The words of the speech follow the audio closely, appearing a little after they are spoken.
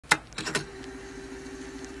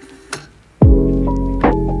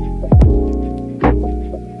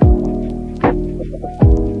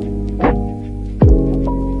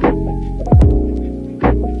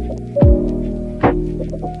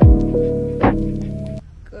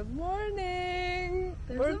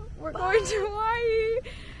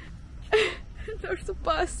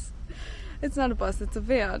it's not a bus, it's a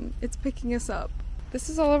van. It's picking us up. This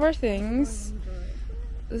is all of our things.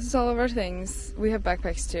 This is all of our things. We have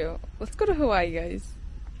backpacks too. Let's go to Hawaii, guys.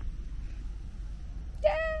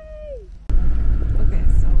 Yay! Okay,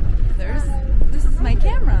 so this is my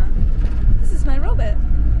camera. This is my robot.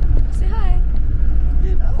 Say hi.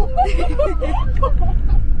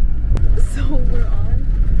 So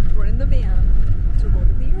we're in the van to go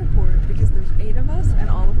to the airport because there's 8 of us and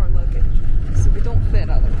all of our luggage. So we don't fit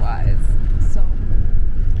otherwise. So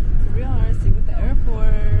here we are, see you at the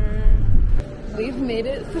airport. We've made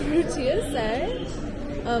it through TSA.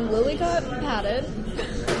 Lily got patted.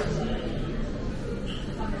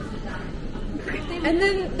 And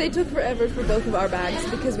then they took forever for both of our bags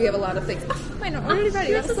because we have a lot of things. Oh, mine are already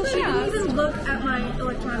ready. That's so fast. She didn't even look at my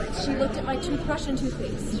electronics. She looked at my toothbrush and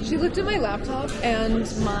toothpaste. She looked at my laptop and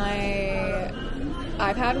my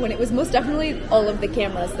iPad when it was most definitely all of the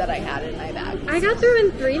cameras that I had in my bag. I got through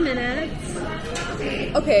in 3 minutes.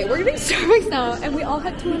 Okay, we're getting Starbucks now, and we all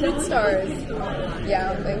had 200 stars.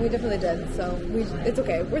 Yeah, we definitely did. So it's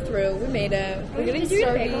okay. We're through. We made it. We're getting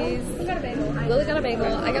Starbucks. You got a bagel. Lily got a bagel.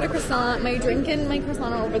 I got a croissant. My drink and my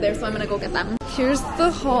croissant are over there, so I'm gonna go get them. Here's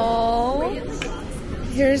the haul.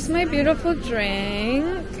 Here's my beautiful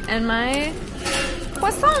drink and my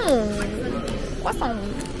croissant. Croissant.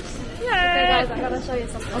 Yay! Okay, guys, I gotta show you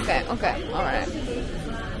something. Okay, all right.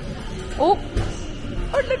 Oh.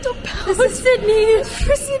 Our little pouch. This is Sydney.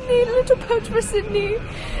 For Sydney, little pouch for Sydney.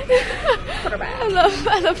 Put her back.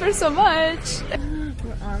 I love her so much.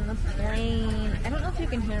 We're on the plane. I don't know if you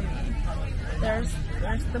can hear me. There's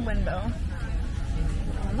the window.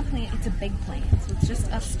 We're on the plane. It's a big plane, so it's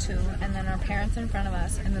just us two, and then our parents in front of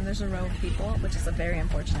us, and then there's a row of people, which is very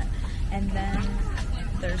unfortunate. And then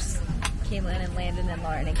there's Caitlin and Landon and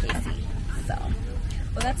Lauren and Casey. So,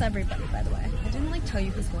 well, that's everybody, by the way. I didn't tell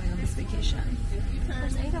you who's going on this vacation.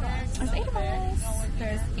 There's 8 of us. There's 8 of us.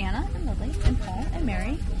 There's Anna and Lily and Paul and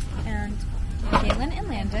Mary and Caitlin and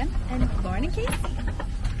Landon and Lauren and Casey.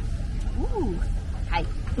 Ooh. Hi.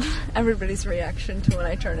 Everybody's reaction to when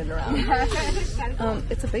I turn it around.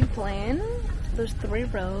 It's a big plane. There's 3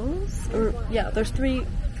 rows. Or yeah, there's 3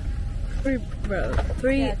 rows.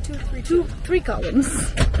 3 Yeah, 3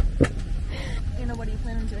 columns. You know, what do you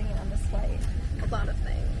plan on doing on this flight? A lot of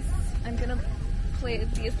things. I'm gonna play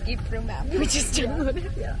the escape room map we just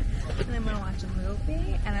downloaded. Yeah. And I'm gonna watch a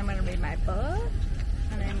movie, and I'm gonna read my book,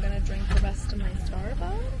 and I'm gonna drink the rest of my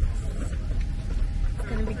Starbucks. It's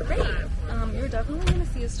gonna be great. You're definitely gonna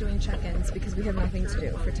see us doing check-ins because we have nothing to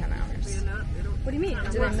do for 10 hours. What do you mean?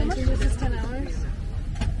 Did I mention this is 10 hours?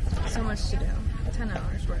 So much to do. 10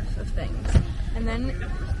 hours worth of things. And then,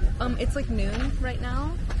 it's like noon right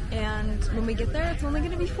now, and when we get there, it's only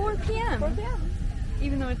gonna be 4 p.m. 4 p.m.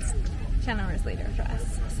 Even though it's 10 hours later for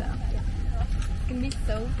us, so it's gonna be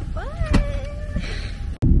so fun.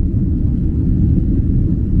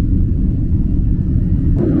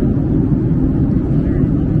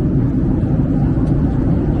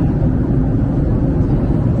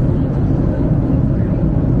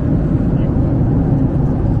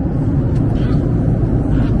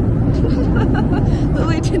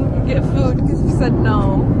 Lily didn't get food because she said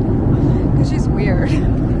no, because she's weird.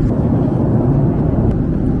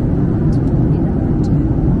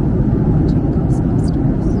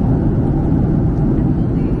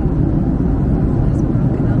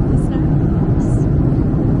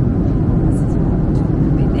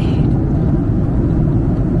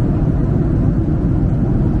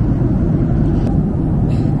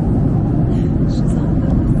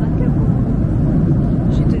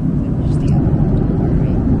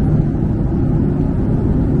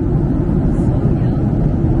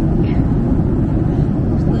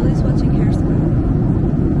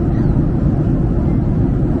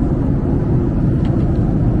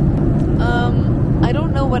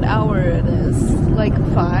 What hour it is, like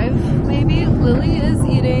 5 maybe. Lily is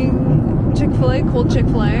eating Chick-fil-A, cold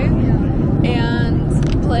Chick-fil-A, and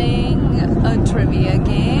playing a trivia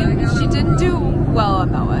game. She didn't do well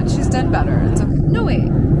on that one. She's done better. It's okay. No, wait.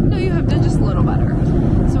 No, you have done just a little better.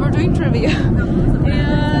 So we're doing trivia,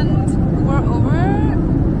 and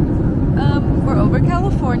we're over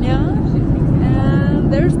California,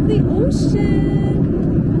 and there's the ocean.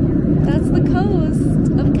 That's the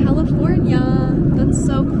coast of California. That's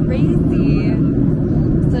so crazy.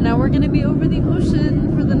 So now we're gonna be over the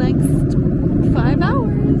ocean for the next 5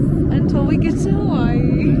 hours until we get to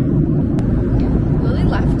Hawaii. Lily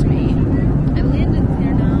left me, and Landon's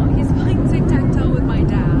here now. He's playing tic-tac-toe with my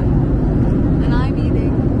dad, and I'm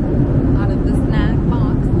eating out of the snack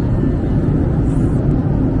boxes.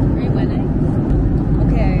 Are you winning?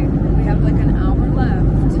 Okay, we have like an hour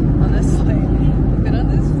left on this flight. We've been on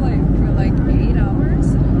this flight for like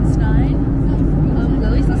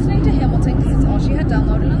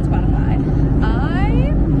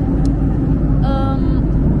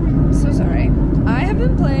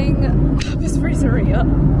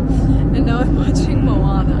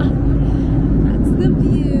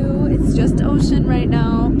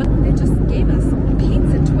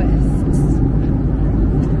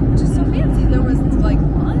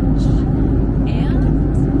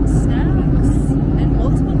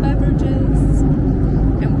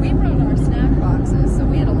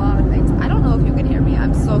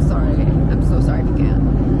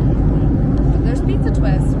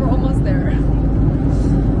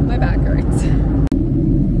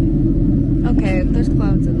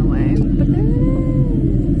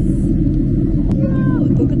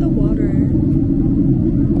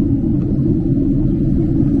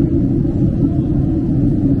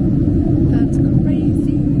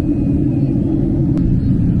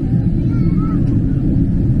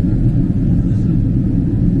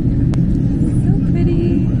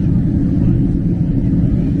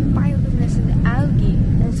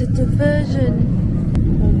diversion.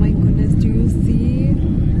 Oh my goodness, do you see?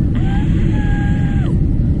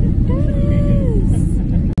 There it is!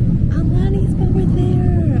 Aulani's over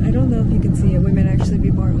there! I don't know if you can see it. We might actually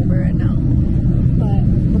be more over it now. But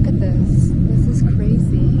look at this. This is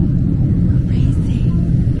crazy. Crazy.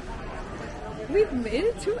 We've made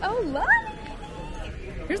it to Aulani!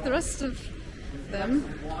 Here's the rest of them.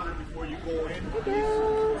 Hey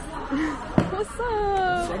girls! What's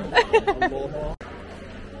up?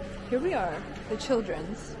 Here we are, the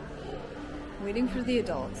children's, waiting for the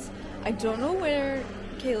adults. I don't know where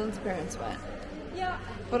Kaylin's parents went. Yeah.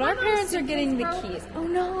 But our parents are getting the keys. Oh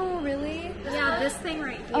no, really? Yeah, this thing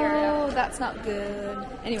right here. Oh, that's not good.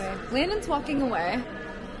 Anyway, Landon's walking away.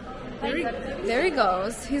 There he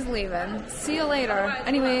goes. He's leaving. See you later.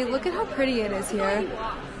 Anyway, look at how pretty it is here.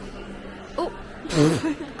 Oh.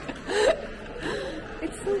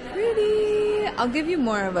 It's so pretty. I'll give you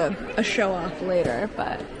more of a show off later,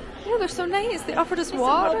 but yeah, they're so nice. They offered us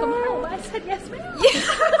water. I said yes, ma'am. Yeah.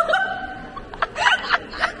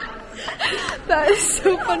 That is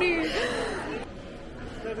so funny.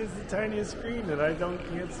 That is the tiniest screen that I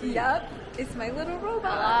can't see. Yep, it's my little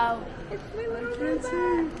robot. It's my little robot.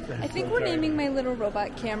 I think we're naming my little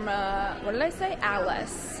robot camera, what did I say?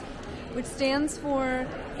 Alice, which stands for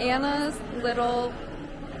Anna's little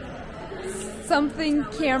something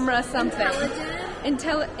camera something.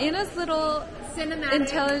 Anna's little Cinematic.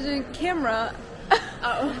 intelligent camera.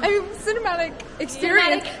 Oh. I mean, cinematic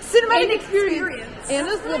experience. Cinematic experience.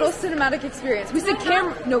 Anna's little cinematic experience. We said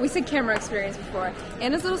camera. No, we said camera experience before.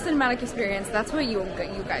 Anna's little cinematic experience. That's what you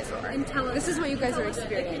guys are. This is what you guys are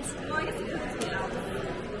experiencing.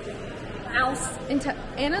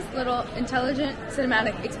 Anna's little intelligent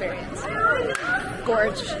cinematic experience.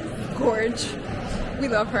 Gorge. We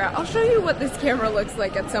love her. I'll show you what this camera looks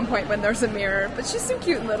like at some point when there's a mirror. But she's so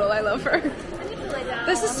cute and little. I love her.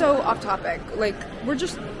 This is so off topic. Like, we're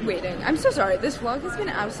just waiting. I'm so sorry. This vlog has been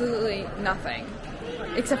absolutely nothing.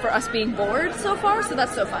 Except for us being bored so far, so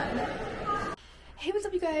that's so fun. Hey, what's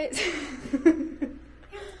up, you guys? Hey,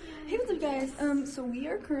 what's up, you guys? So we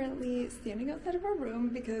are currently standing outside of our room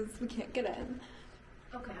because we can't get in.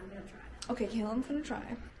 Okay, I'm gonna try. Okay, Kaylin's gonna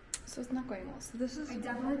try. So it's not going well. So this is... I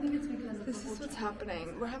definitely think it's because of This is what's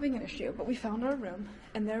happening. We're having an issue, but we found our room,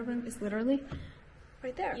 and their room is literally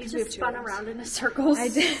right there. You 'cause we have just two spun rooms. around in a circle. I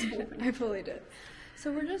did. I fully did.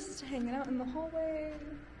 So we're just hanging out in the hallway.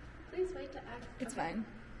 Please wait to act. It's fine.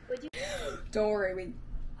 Would you? Don't worry,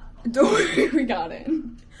 we got it.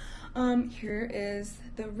 Here is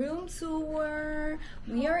the room tour.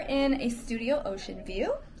 We are in a studio ocean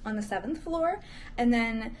view on the 7th floor, and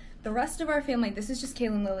then the rest of our family, this is just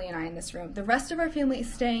Kaylin, Lily, and I in this room. The rest of our family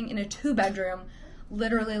is staying in a 2-bedroom,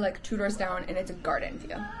 literally like 2 doors down, and it's a garden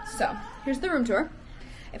view. So here's the room tour.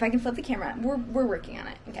 If I can flip the camera, we're working on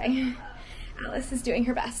it, okay? Alice is doing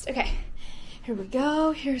her best. Okay, here we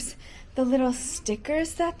go. Here's the little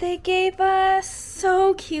stickers that they gave us.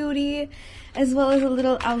 So cutie. As well as a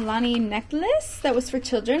little Aulani necklace that was for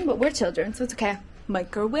children, but we're children, so it's okay.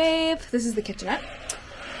 Microwave. This is the kitchenette.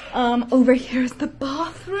 Over here is the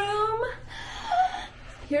bathroom.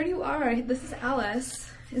 Here you are. This is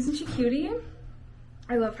Alice. Isn't she cutie?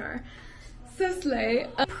 I love her. So slay.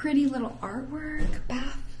 A pretty little artwork.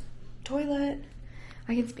 Bath. Toilet.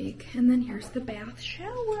 I can speak. And then here's the bath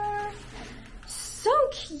shower. So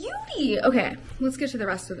cutie. Okay, let's get to the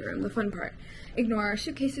rest of the room, the fun part. Ignore our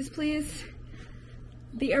suitcases, please.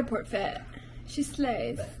 The airport fit. She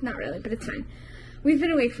slays. Not really, but it's fine. We've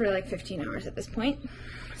been awake for like 15 hours at this point.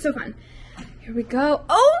 So fun. Here we go.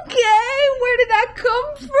 Okay, where did that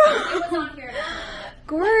come from? It was on here.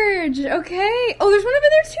 Gorge. Okay. Oh, there's one over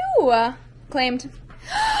there too. Claimed.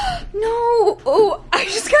 No. Oh, I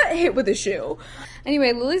just got hit with a shoe.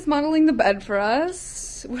 Anyway, Lily's modeling the bed for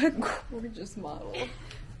us. What a gorgeous model.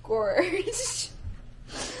 Gorge.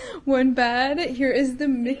 One bed. Here is the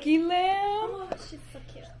Mickey lamp. Oh, she's so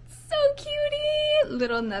cute. So cutie.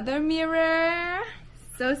 Little nether mirror.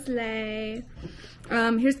 So slay.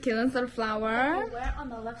 Here's Kaylin's little flower. If you wear it on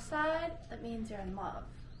the left side, that means you're in love.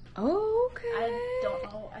 Okay. I don't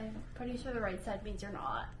know. I'm pretty sure the right side means you're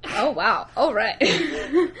not. Oh wow. All right.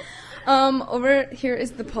 Over here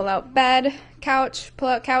is the pull-out bed, couch,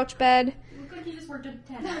 pull-out couch bed. Looks like you just worked a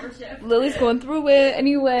 10-hour shift. Lily's going through it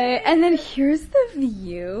anyway. And then here's the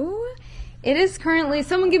view. It is currently,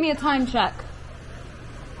 someone give me a time check.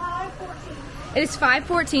 5:14. It is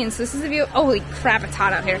 5:14, so this is the view. Oh, holy crap, it's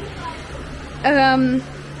hot out here.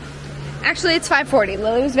 Actually, it's 5:40.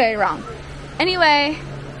 Lily was very wrong. Anyway,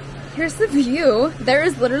 here's the view. There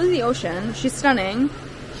is literally the ocean. She's stunning.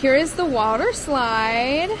 Here is the water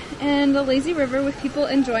slide and the lazy river with people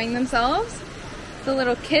enjoying themselves. the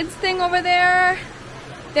little kids thing over there.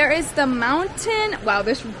 There is the mountain. Wow,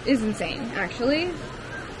 this is insane, actually.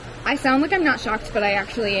 I sound like I'm not shocked, but I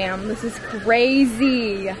actually am. This is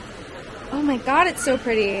crazy. Oh my god, it's so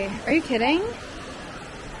pretty. Are you kidding?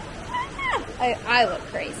 I look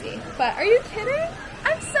crazy, but are you kidding?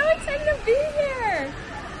 I'm so excited to be here.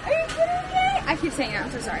 Are you kidding me? I keep saying it,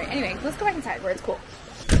 I'm so sorry. Anyway, let's go back inside where it's cool.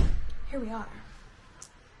 Here we are.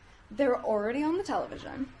 They're already on the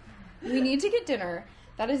television. We need to get dinner.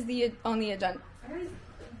 That is on the agenda.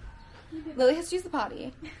 Lily has to use the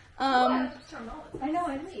potty. The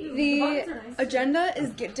agenda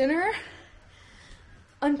is get dinner,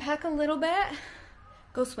 unpack a little bit,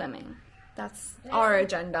 go swimming. That's our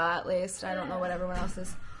agenda, at least. I don't know what everyone else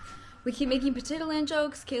is. We keep making Potato Land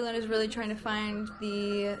jokes. Caitlin is really trying to find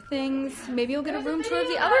the things. Maybe you'll get a room tour of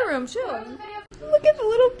the other room, too. Look at the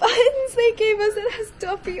little buttons they gave us. It has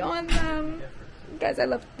Duffy on them. Guys, I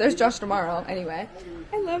love... There's Josh tomorrow, anyway.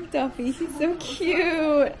 I love Duffy. He's so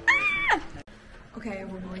cute. Ah! Okay,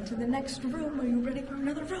 we're going to the next room. Are you ready for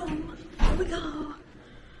another room? Here we go.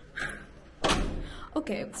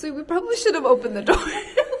 Okay, so we probably should have opened the door.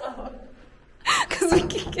 Because we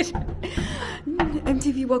can get...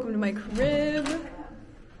 MTV, welcome to my crib.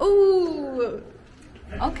 Ooh.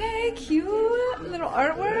 Okay, cute little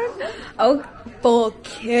artwork. Oh, full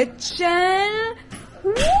kitchen.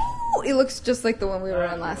 Woo! It looks just like the one we were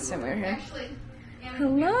in last time we were here.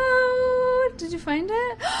 Hello. Did you find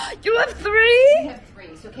it? You have 3? We have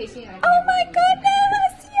 3. So Casey and I. Oh my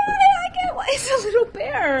goodness! Yay! I get one. It's a little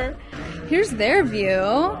bear. Here's their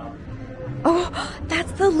view. Oh,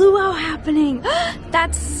 that's the luau happening.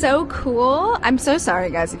 That's so cool. I'm so sorry,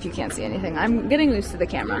 guys, if you can't see anything. I'm getting used to the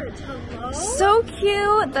camera. So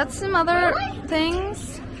cute. That's some other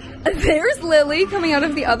things. There's Lily coming out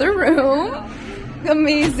of the other room.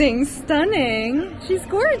 Amazing. Stunning. She's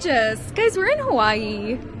gorgeous. Guys, we're in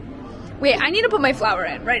Hawaii. Wait, I need to put my flower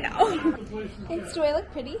in right now. Thanks. Do I look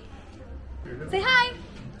pretty? Say hi.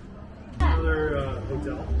 Another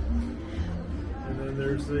hotel. And then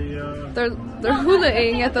there's the... They're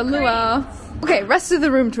hula-ing at the luau. Okay, rest of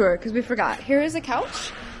the room tour, because we forgot. Here is a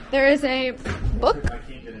couch. There is a book. I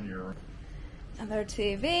can't get in your room. Another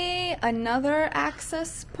TV. Another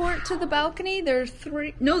access port to the balcony. There's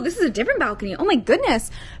 3... No, this is a different balcony. Oh my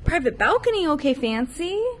goodness. Private balcony. Okay,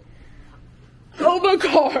 fancy. Oh my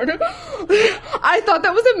god. I thought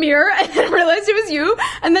that was a mirror and then realized it was you,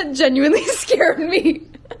 and that genuinely scared me.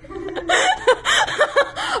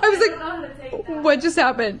 I was like, what just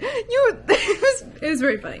happened? It was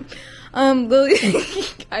very funny. Lily,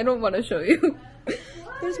 I don't want to show you.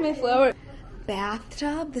 Here's my flower.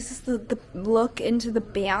 Bathtub. This is the look into the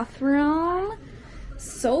bathroom.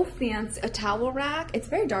 So fancy. A towel rack. It's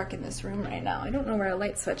very dark in this room right now. I don't know where a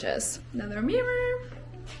light switch is. Another mirror.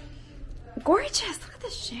 Gorgeous. Look at the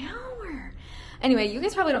shower. Anyway, you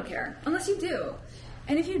guys probably don't care. Unless you do.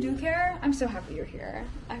 And if you do care, I'm so happy you're here.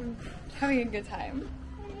 I'm having a good time.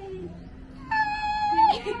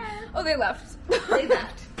 Oh, they left. They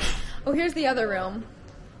left. Oh, here's the other room.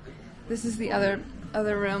 This is the other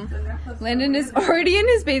room. Landon is already in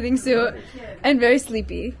his bathing suit and very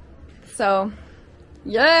sleepy. So,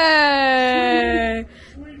 yay!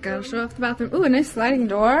 Gotta show off the bathroom. Ooh, a nice sliding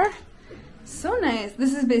door. So nice.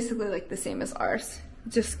 This is basically like the same as ours,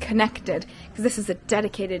 just connected, because this is a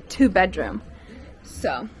dedicated 2-bedroom.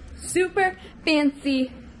 So, super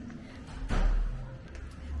fancy.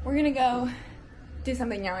 We're gonna go do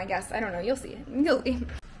something now, I guess. I don't know. You'll see. You'll see.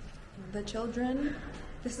 The children.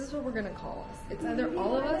 This is what we're gonna call us. It's either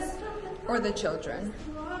all of us or the children.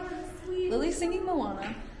 Lily's singing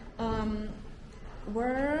Moana.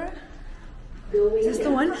 Is this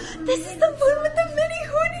the one? This is the one with the mini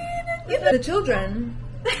hoodie. The children.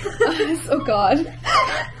 Oh God.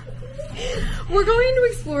 We're going to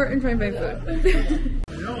explore and try and find food.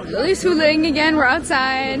 Lily's hulaing again. We're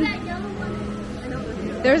outside.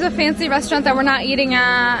 There's a fancy restaurant that we're not eating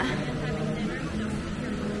at.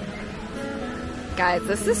 Guys,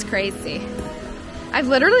 this is crazy. I've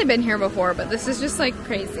literally been here before, but this is just like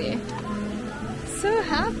crazy. So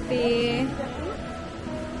happy.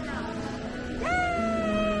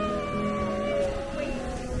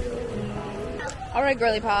 Alright,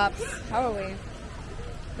 girly pops. How are we?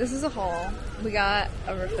 This is a haul. We got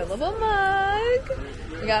a refillable mug.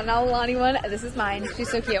 We got an aulani one. This is mine. She's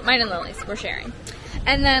so cute. Mine and Lily's. We're sharing.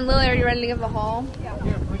 And then, Lily, are you ready to give the haul? Yeah.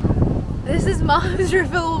 This is Mom's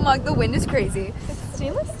refillable mug. The wind is crazy. It's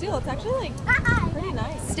stainless steel. It's actually like pretty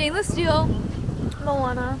nice. Stainless steel.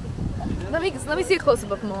 Moana. Let me see a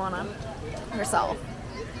close-up of Moana herself.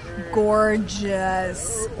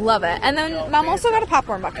 Gorgeous. Love it. And then Mom also got a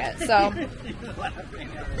popcorn bucket. So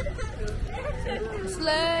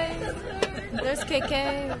Slay. There's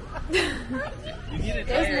KK.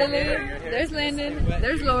 There's Lily. There's Landon.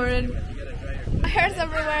 There's Lauren. My hair's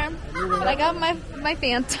everywhere. But I got my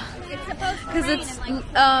Fanta. Because it's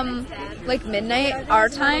like midnight our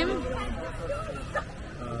time.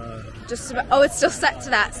 Just about, oh, it's still set to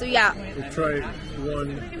that. So yeah. We'll try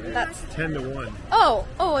 1. That's 10 to 1.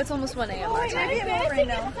 Oh, it's almost 1 a.m. our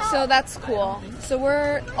time. So that's cool. So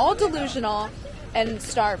we're all delusional and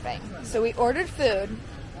starving. So we ordered food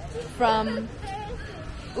from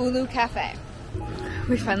Ulu Cafe.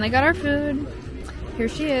 We finally got our food. Here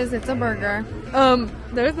she is. It's a burger.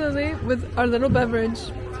 There's Lily with our little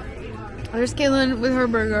beverage. There's Kaylin with her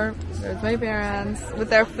burger. There's my parents with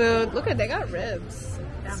their food. Look at, they got ribs.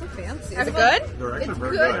 It's so fancy. Is it good? They're actually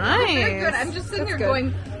very good. good. Nice. Very good. I'm just sitting That's here good.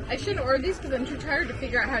 going, I shouldn't order these because I'm too tired to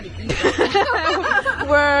figure out how to eat them.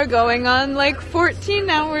 We're going on like 14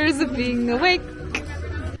 hours of being awake.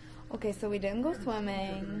 Okay, so we didn't go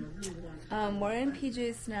swimming. We're in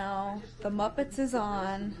PJs now. The Muppets is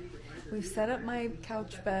on. We've set up my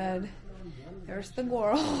couch bed. There's the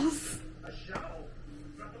girls.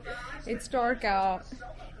 It's dark out.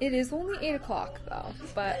 It is only 8 o'clock though,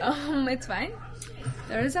 but it's fine.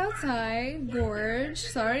 There's outside, Gorge.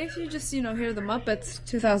 Sorry if you just, hear the Muppets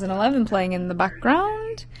 2011 playing in the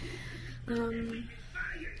background. But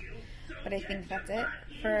I think that's it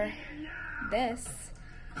for this.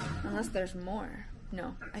 Unless there's more.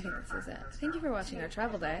 No, I think this is it. Thank you for watching our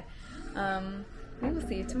travel day. We will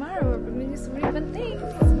see you tomorrow. We're going to do some really fun things.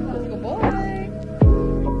 Bye.